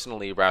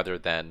personally rather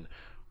than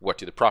what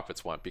do the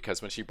prophets want.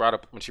 Because when she brought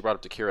up to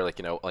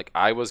Kira, like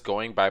I was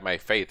going by my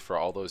faith for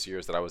all those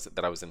years that I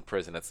was in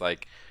prison. It's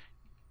like,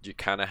 you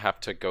kind of have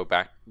to go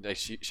back. I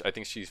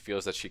think she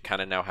feels that she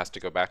kind of now has to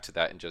go back to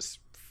that and just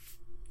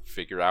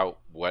figure out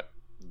what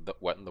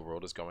in the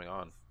world is going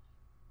on.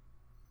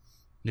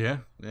 Yeah.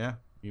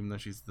 Even though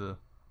she's the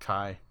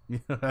Kai,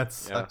 that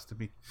sucks to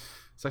be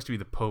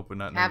the Pope and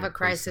not have a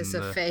crisis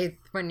of faith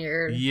when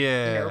you're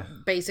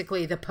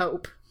basically the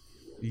Pope.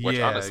 Which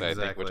honestly,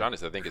 exactly.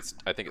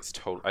 I think it's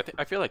total.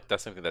 I feel like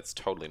that's something that's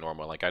totally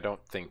normal. Like I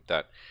don't think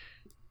that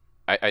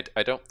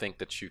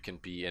you can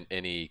be in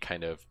any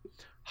kind of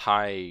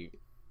high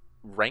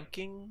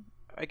ranking,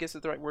 I guess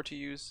is the right word to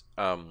use,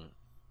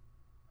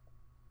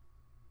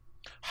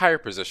 higher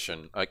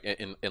position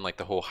in like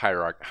the whole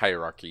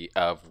hierarchy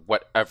of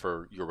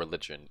whatever your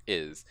religion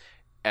is,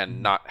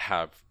 and not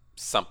have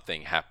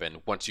something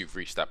happen once you've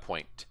reached that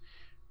point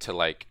to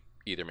like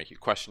either make you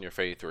question your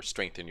faith or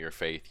strengthen your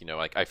faith.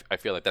 Like I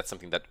feel like that's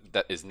something that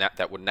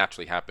would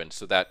naturally happen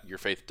so that your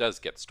faith does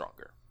get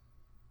stronger.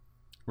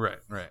 Right.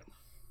 And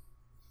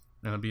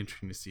it'll be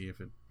interesting to see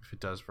if it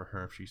does for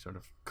her, if she sort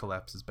of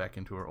collapses back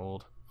into her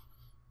old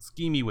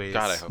schemey ways.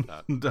 God, I hope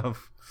not.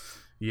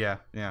 Yeah.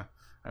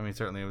 I mean,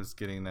 certainly it was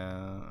getting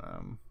I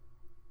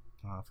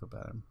feel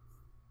bad.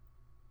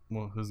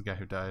 Well, who's the guy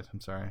who died? I'm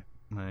sorry.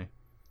 Vedic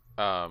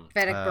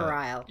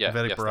Bareil. Yeah,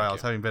 Vedic Bareil. I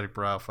was having Vedic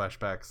Bareil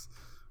flashbacks.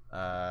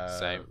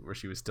 Same. Where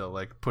she was still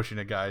like pushing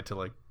a guy to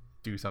like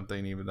do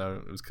something, even though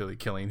it was clearly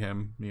killing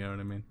him. You know what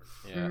I mean?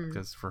 Yeah.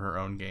 Because for her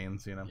own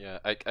gains, Yeah,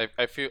 I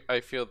feel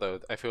though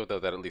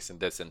that at least in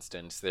this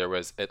instance there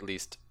was at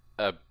least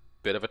a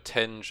bit of a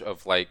tinge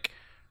of like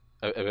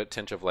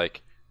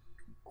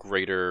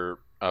greater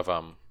of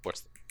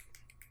what's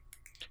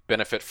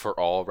benefit for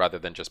all rather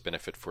than just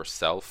benefit for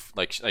self.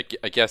 Like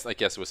I guess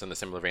it was in the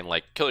similar vein,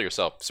 like kill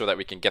yourself so that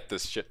we can get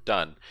this shit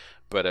done.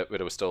 But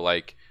it was still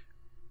like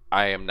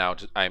I am now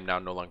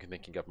no longer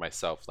thinking of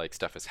myself. Like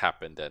stuff has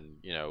happened, and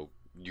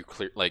you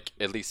clear like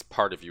at least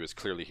part of you is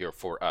clearly here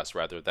for us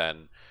rather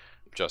than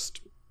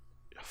just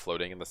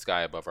floating in the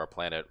sky above our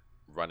planet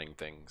running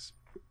things.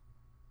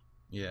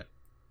 Yeah.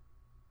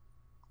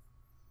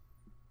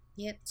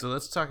 Yep. So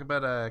let's talk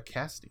about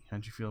Cassidy.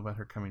 How'd you feel about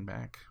her coming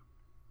back,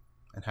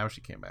 and how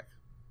she came back?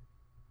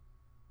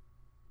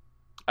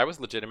 I was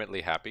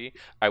legitimately happy.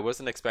 I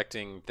wasn't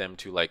expecting them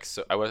to like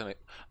so I wasn't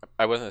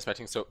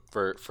expecting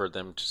for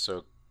them to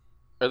so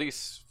at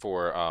least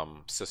for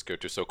Cisco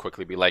to so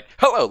quickly be like,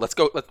 "Hello, let's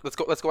go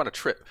on a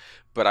trip."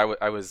 But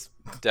I was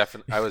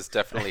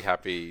definitely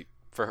happy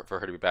for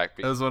her to be back.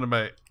 That was one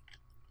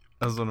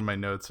of my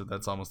notes. So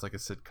that's almost like a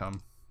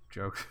sitcom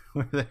joke.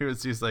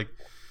 She's like,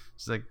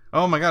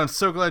 "Oh my god, I'm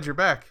so glad you're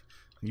back.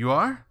 You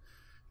are?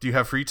 Do you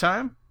have free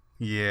time?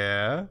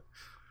 Yeah.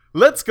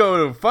 Let's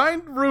go to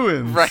find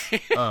ruins."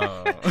 Right.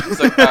 Oh. It's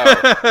like,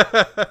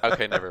 oh.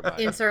 Okay, never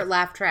mind. Insert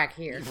laugh track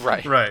here.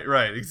 Right.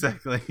 Right,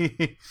 exactly.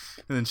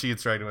 And then she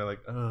gets dragged away like,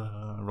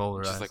 roll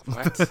her eyes. She's like,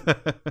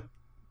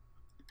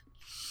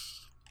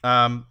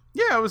 what?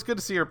 Yeah, it was good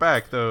to see her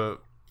back, though.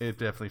 It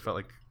definitely felt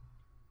like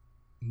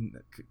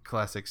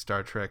classic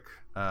Star Trek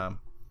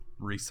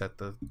reset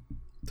the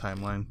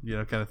timeline,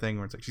 kind of thing,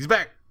 where it's like, she's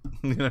back.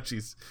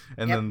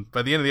 Then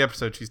by the end of the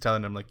episode, she's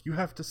telling him, like, you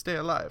have to stay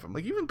alive. I'm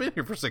like, you haven't been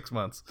here for 6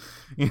 months.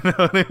 You know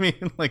what I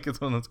mean? Like,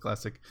 it's one of those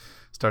classic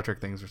Star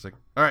Trek things where it's like,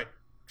 all right,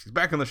 she's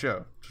back on the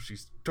show. So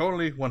she's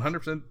totally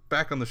 100%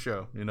 back on the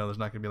show. There's not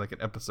going to be like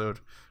an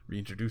episode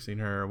reintroducing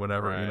her or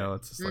whatever. Right.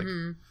 It's just like,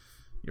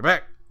 you're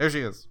back. There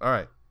she is. All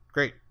right,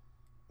 great.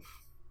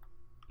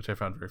 Which I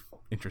found very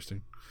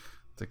interesting.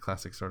 It's a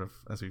classic sort of,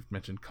 as we've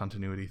mentioned,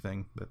 continuity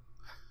thing that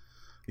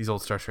these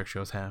old Star Trek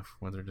shows have,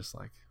 where they're just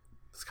like,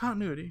 it's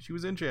continuity. She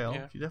was in jail.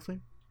 Yeah. She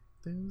definitely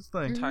did this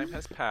thing. Time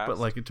has passed. But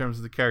like in terms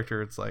of the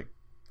character, it's like,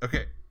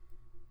 okay,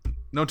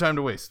 no time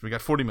to waste. We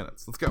got 40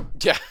 minutes. Let's go.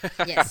 Yeah.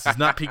 Yes. This is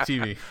not peak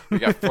TV. We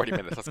got 40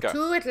 minutes. Let's go.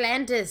 To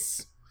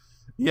Atlantis.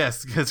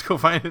 Yes, let's go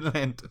find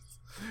Atlantis.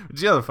 Which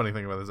is the other funny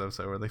thing about this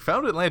episode, where they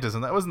found Atlantis,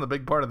 and that wasn't the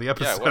big part of the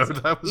episode. Yeah, it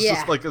wasn't. That was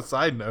just like a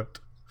side note.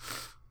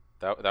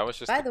 That was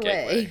just By the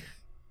gateway. way.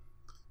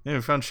 Yeah,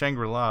 we found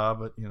Shangri-La,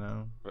 but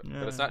But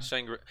it's not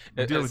Shangri.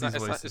 deal with these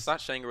It's voices. not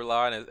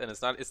Shangri-La, and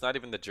it's not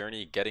even the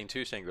journey getting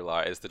to Shangri-La.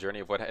 It's the journey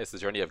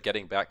of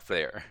getting back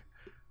there.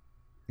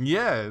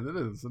 Yeah, it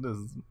is.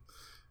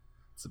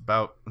 It's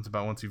about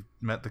once you've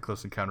met the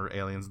close encounter of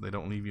aliens, they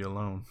don't leave you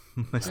alone.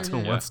 They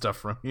still want stuff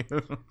from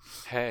you.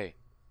 Hey,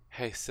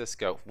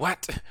 Cisco.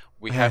 What?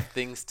 We have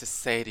things to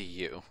say to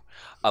you.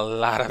 A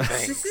lot of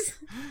things.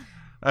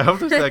 I hope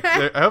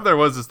there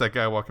was just that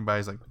guy walking by.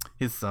 He's like,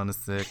 his son is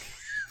sick.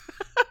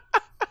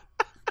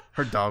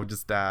 Her dog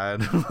just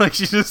died. Like,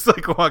 she's just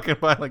like walking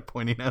by, like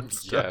pointing out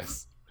stuff.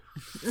 Yes.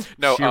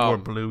 No. She wore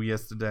blue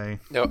yesterday.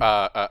 No.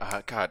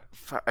 God.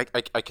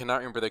 I cannot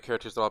remember the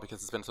characters at all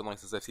because it's been so long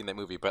since I've seen that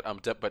movie. But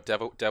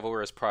Devil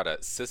Wears Prada.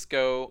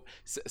 Cisco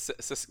was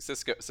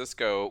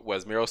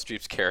Meryl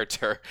Streep's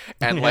character,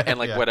 and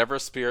whatever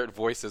spirit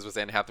voices was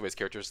Anne Hathaway's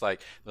character. They're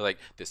like,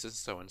 this is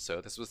so and so.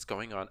 This is what's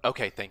going on.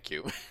 Okay, thank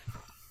you.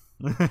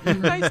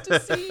 Nice to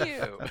see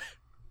you.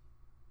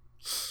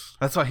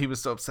 That's why he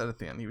was so upset at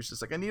the end. He was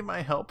just like, I need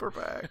my helper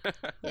back.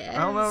 Yes.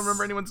 I don't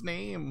remember anyone's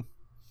name.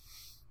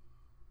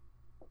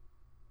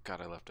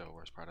 God, I love Devil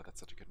Wears Prada. That's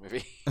such a good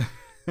movie.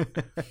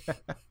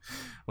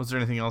 Was there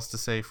anything else to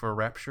say for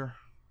Rapture?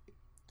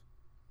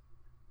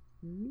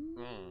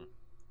 Mm.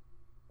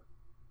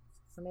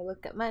 Let me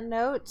look at my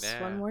notes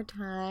Nah. one more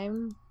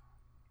time.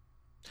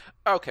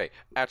 Okay,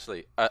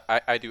 actually,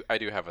 I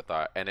do have a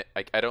thought, and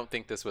I don't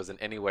think this was in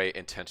any way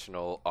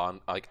intentional on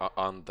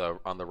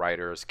the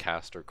writers,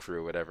 cast, or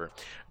crew, whatever.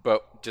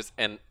 But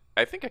and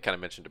I think I kind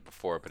of mentioned it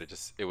before, but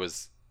it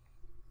was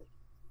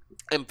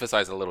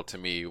emphasized a little to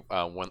me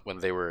when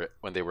they were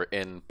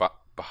in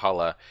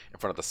Bahala in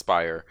front of the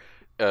spire,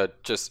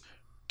 just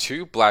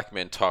two black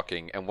men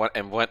talking, and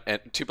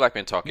two black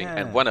men talking,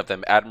 and one of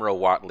them, Admiral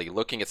Watley,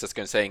 looking at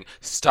Cisco and saying,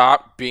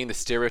 "Stop being the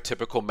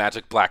stereotypical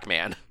magic black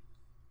man."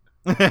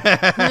 Like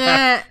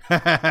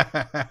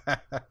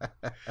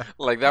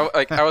that,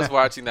 like I was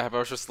watching that, I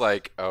was just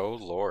like, "Oh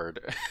Lord,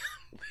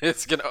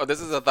 this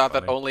is a thought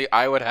that only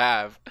I would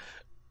have."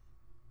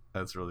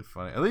 That's really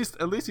funny. At least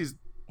he's,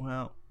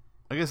 well,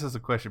 I guess that's a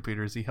question,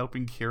 Peter. Is he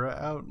helping Kira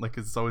out? Like,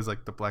 it's always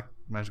like the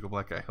magical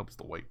black guy helps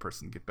the white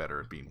person get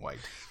better at being white.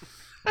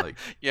 Like,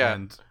 yeah.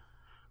 And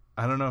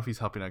I don't know if he's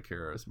helping out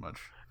Kira as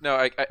much. No,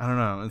 I don't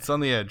know. It's on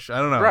the edge. I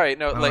don't know. Right?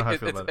 No, I don't like know how I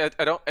feel about it.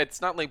 it's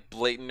not like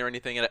blatant or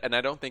anything, and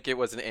I don't think it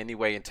was in any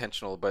way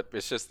intentional. But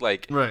it's just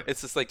like, right.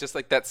 It's just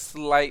like that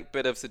slight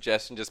bit of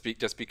suggestion,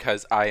 just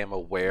because I am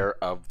aware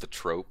of the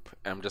trope.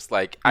 I'm just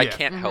like, I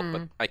can't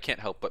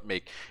help but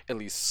make at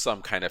least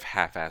some kind of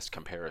half-assed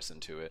comparison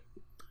to it.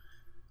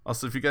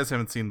 Also, if you guys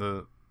haven't seen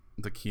the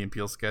Key and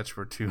Peele sketch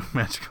where two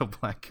magical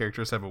black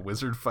characters have a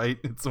wizard fight,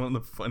 it's one of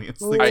the funniest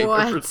things I've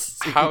ever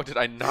seen. How did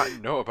I not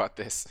know about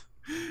this?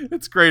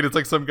 It's great. It's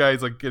like some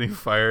guy's like getting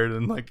fired,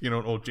 and like, an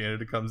old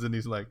janitor comes in.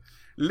 He's like,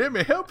 "Let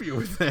me help you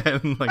with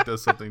that," and like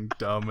does something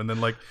dumb. And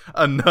then like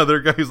another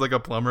guy who's like a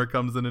plumber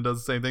comes in and does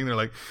the same thing. They're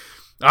like,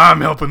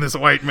 "I'm helping this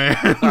white man,"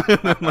 and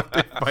then like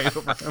they fight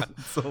over him.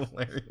 It's so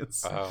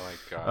hilarious. Oh my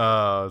god.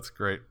 Oh, it's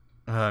great.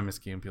 I miss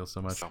Key and Peele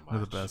so much. They're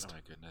the best. Oh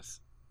my goodness.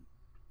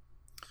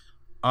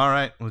 All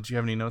right. Well, did you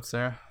have any notes,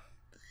 Sarah?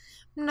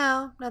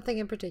 No, nothing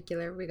in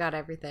particular. We got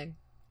everything.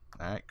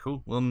 All right,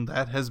 cool. Well,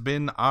 that has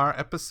been our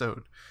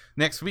episode.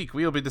 Next week,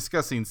 we will be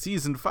discussing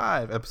Season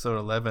 5, Episode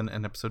 11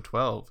 and Episode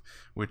 12,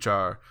 which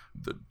are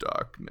The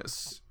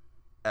Darkness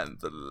and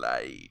the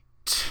Light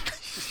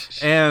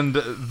and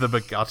The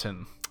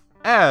Begotten.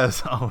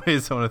 As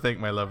always, I want to thank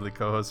my lovely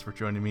co-hosts for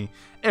joining me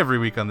every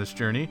week on this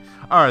journey.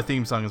 Our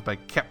theme song is by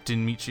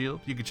Captain Meatshield.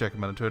 You can check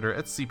him out on Twitter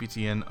at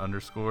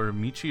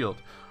CPTN_Meatshield.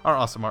 Our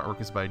awesome artwork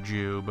is by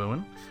Joe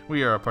Bowen.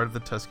 We are a part of the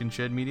Tuscan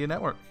Shed Media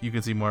Network. You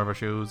can see more of our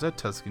shows at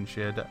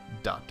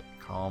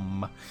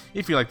TuscanShed.com.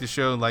 If you like the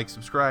show, like,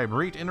 subscribe,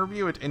 rate, and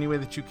review it any way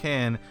that you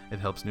can. It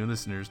helps new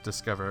listeners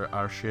discover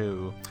our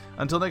show.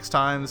 Until next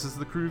time, this is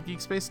the crew of Geek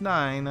Space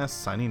 9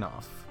 signing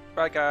off.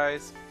 Bye,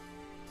 guys.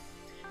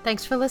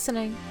 Thanks for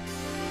listening.